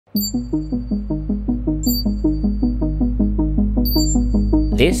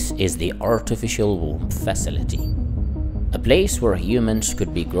This is the artificial womb facility, a place where humans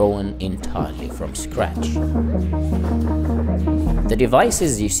could be grown entirely from scratch. The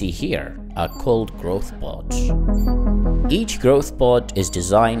devices you see here are called growth pods. Each growth pod is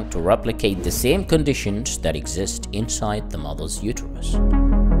designed to replicate the same conditions that exist inside the mother's uterus.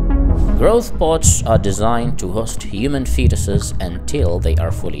 Growth pods are designed to host human fetuses until they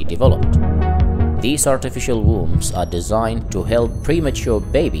are fully developed. These artificial wombs are designed to help premature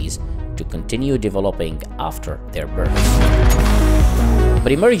babies to continue developing after their birth.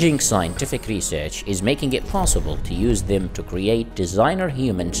 But emerging scientific research is making it possible to use them to create designer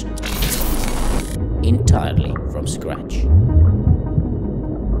humans entirely from scratch.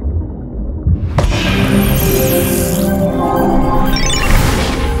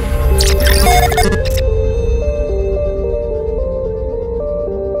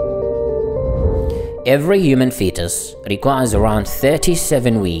 Every human fetus requires around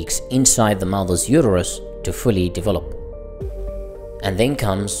 37 weeks inside the mother's uterus to fully develop. And then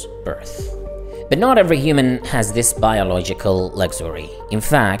comes birth. But not every human has this biological luxury. In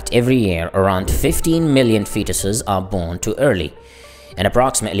fact, every year around 15 million fetuses are born too early, and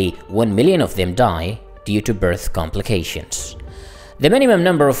approximately 1 million of them die due to birth complications. The minimum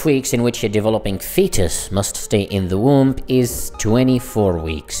number of weeks in which a developing fetus must stay in the womb is 24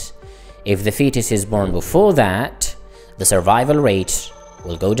 weeks. If the fetus is born before that, the survival rate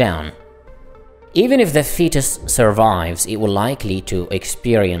will go down. Even if the fetus survives, it will likely to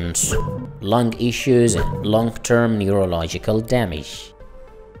experience lung issues and long-term neurological damage.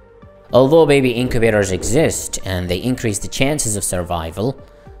 Although baby incubators exist and they increase the chances of survival,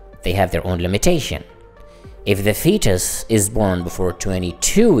 they have their own limitation. If the fetus is born before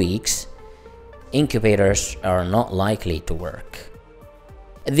 22 weeks, incubators are not likely to work.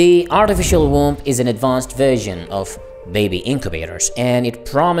 The artificial womb is an advanced version of baby incubators, and it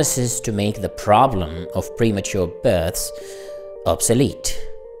promises to make the problem of premature births obsolete.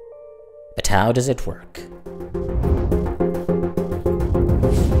 But how does it work?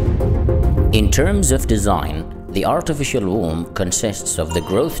 In terms of design, the artificial womb consists of the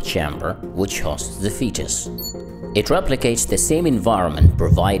growth chamber, which hosts the fetus. It replicates the same environment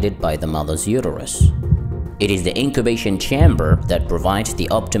provided by the mother's uterus. It is the incubation chamber that provides the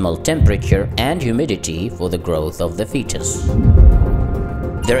optimal temperature and humidity for the growth of the fetus.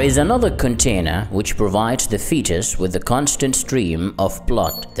 There is another container which provides the fetus with a constant stream of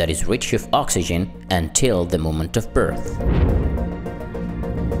blood that is rich of oxygen until the moment of birth.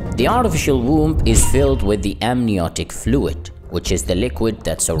 The artificial womb is filled with the amniotic fluid, which is the liquid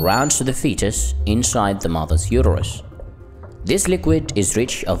that surrounds the fetus inside the mother's uterus. This liquid is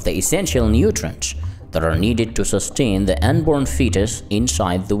rich of the essential nutrients that are needed to sustain the unborn fetus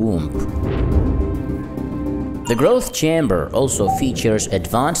inside the womb. The growth chamber also features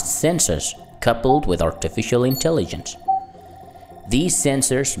advanced sensors coupled with artificial intelligence. These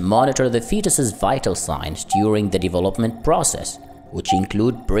sensors monitor the fetus's vital signs during the development process, which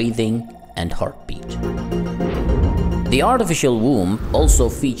include breathing and heartbeat. The artificial womb also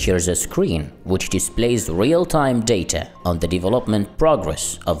features a screen which displays real-time data on the development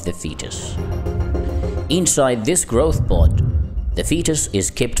progress of the fetus. Inside this growth pod, the fetus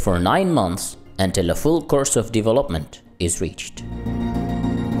is kept for 9 months until a full course of development is reached.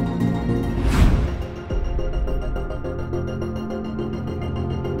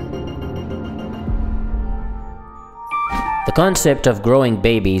 The concept of growing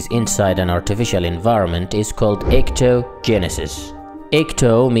babies inside an artificial environment is called ectogenesis.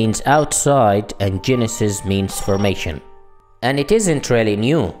 Ecto means outside and genesis means formation. And it isn't really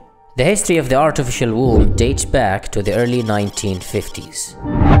new. The history of the artificial womb dates back to the early 1950s.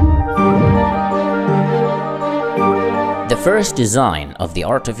 The first design of the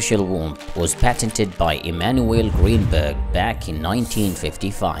artificial womb was patented by Emanuel Greenberg back in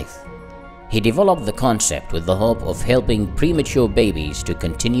 1955. He developed the concept with the hope of helping premature babies to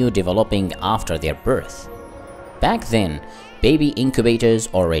continue developing after their birth. Back then, baby incubators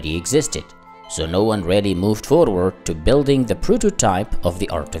already existed, so no one really moved forward to building the prototype of the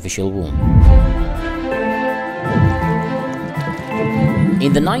artificial womb.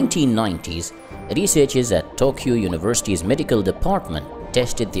 In the 1990s, researchers at Tokyo University's medical department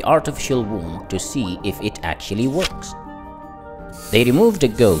tested the artificial womb to see if it actually works. They removed a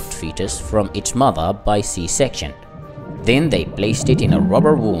goat fetus from its mother by C-section. Then they placed it in a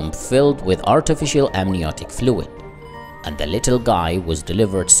rubber womb filled with artificial amniotic fluid, and the little guy was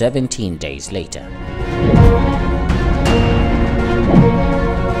delivered 17 days later.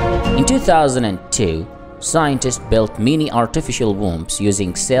 In 2002, scientists built mini artificial wombs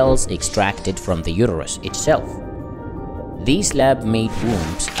using cells extracted from the uterus itself. These lab-made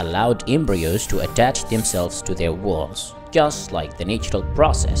wombs allowed embryos to attach themselves to their walls, just like the natural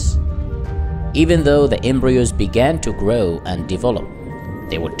process. Even though the embryos began to grow and develop,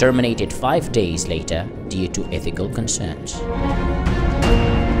 they were terminated 5 days later due to ethical concerns.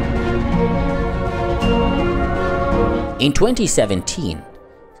 In 2017,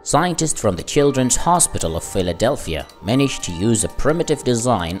 scientists from the Children's Hospital of Philadelphia managed to use a primitive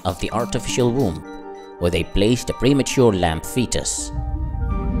design of the artificial womb, where they placed a premature lamb fetus.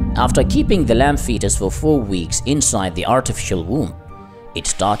 After keeping the lamb fetus for 4 weeks inside the artificial womb, it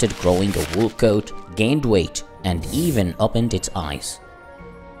started growing a wool coat, gained weight, and even opened its eyes.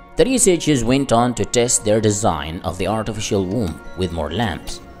 The researchers went on to test their design of the artificial womb with more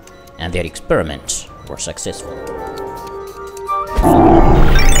lambs, and their experiments were successful.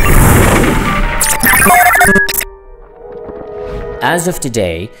 As of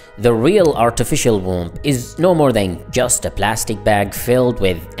today, the real artificial womb is no more than just a plastic bag filled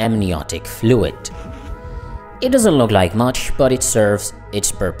with amniotic fluid. It doesn't look like much, but it serves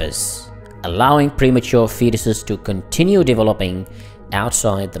its purpose, allowing premature fetuses to continue developing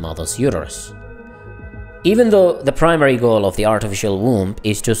outside the mother's uterus. Even though the primary goal of the artificial womb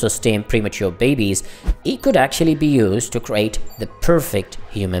is to sustain premature babies, it could actually be used to create the perfect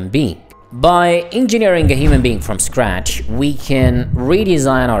human being. By engineering a human being from scratch, we can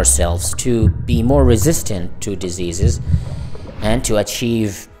redesign ourselves to be more resistant to diseases and to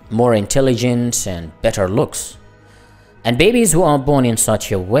achieve more intelligence and better looks. And babies who are born in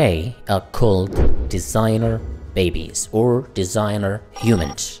such a way are called designer babies or designer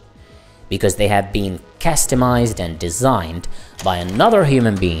humans, because they have been customized and designed by another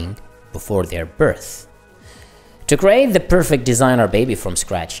human being before their birth. To create the perfect designer baby from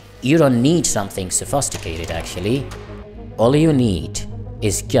scratch, you don't need something sophisticated actually. All you need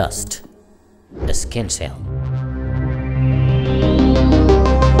is just a skin cell.